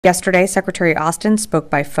Yesterday, Secretary Austin spoke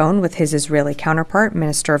by phone with his Israeli counterpart,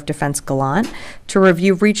 Minister of Defense Gallant, to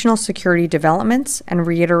review regional security developments and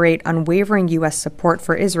reiterate unwavering U.S. support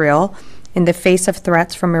for Israel in the face of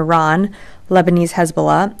threats from Iran, Lebanese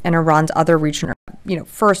Hezbollah, and Iran's other regional.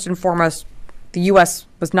 First and foremost, the U.S.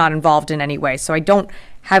 was not involved in any way, so I don't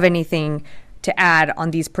have anything to add on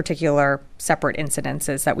these particular separate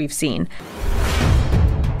incidences that we've seen.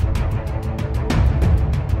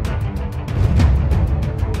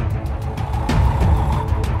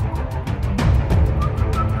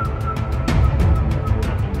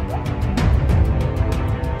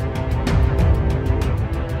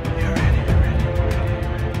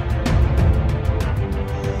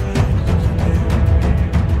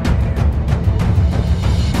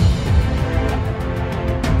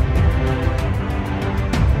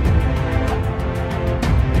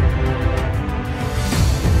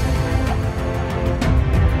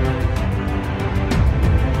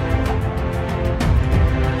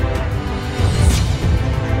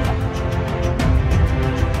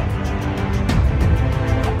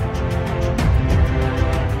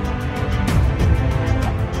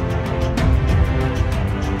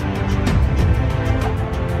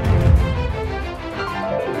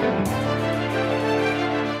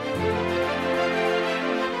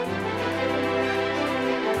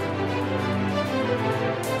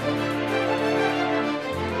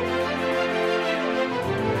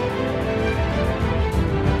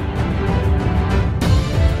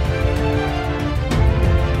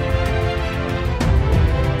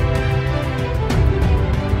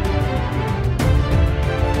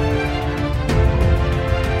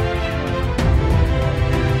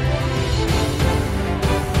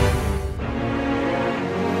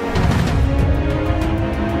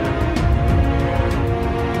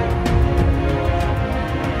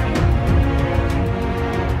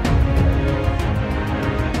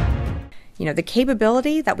 The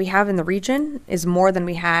capability that we have in the region is more than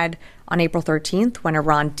we had on April 13th when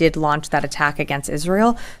Iran did launch that attack against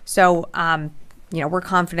Israel. So, we're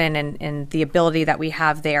confident in the ability that we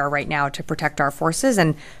have there right now to protect our forces,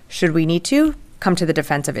 and should we need to, come to the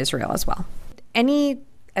defense of Israel as well. Any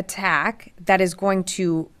attack that is going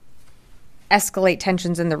to escalate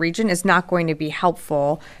tensions in the region is not going to be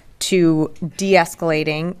helpful to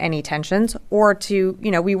de-escalating any tensions, or to,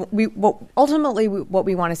 ultimately what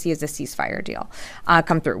we want to see is a ceasefire deal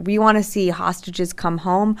come through. We want to see hostages come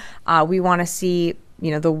home. We want to see,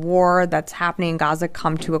 the war that's happening in Gaza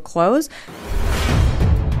come to a close.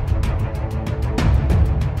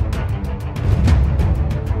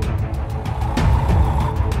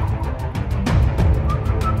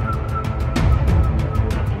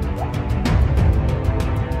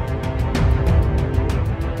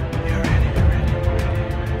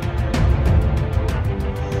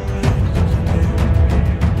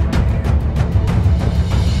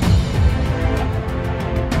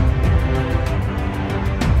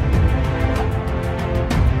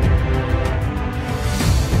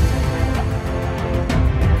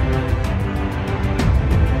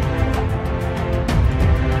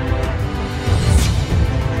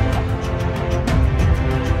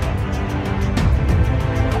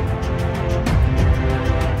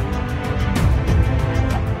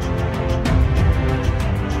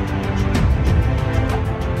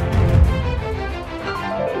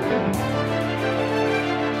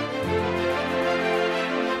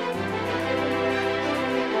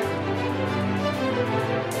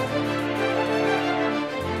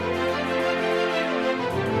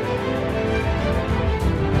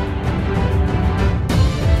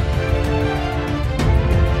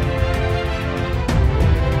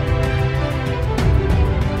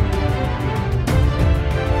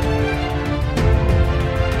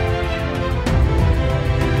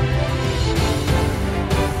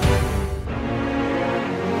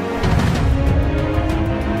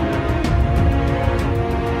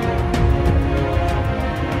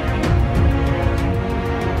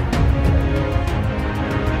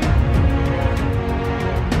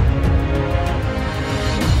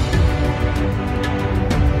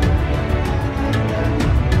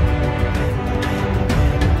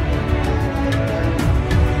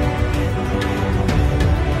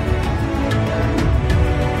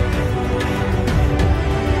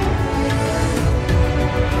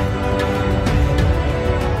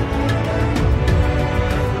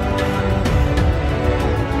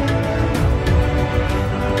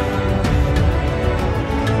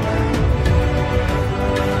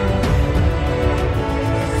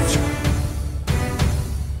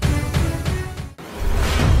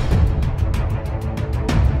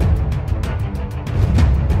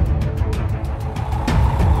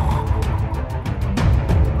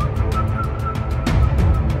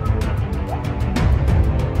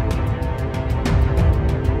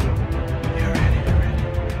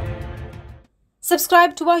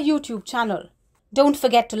 subscribe to our YouTube channel. Don't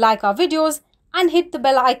forget to like our videos and hit the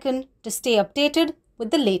bell icon to stay updated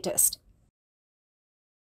with the latest.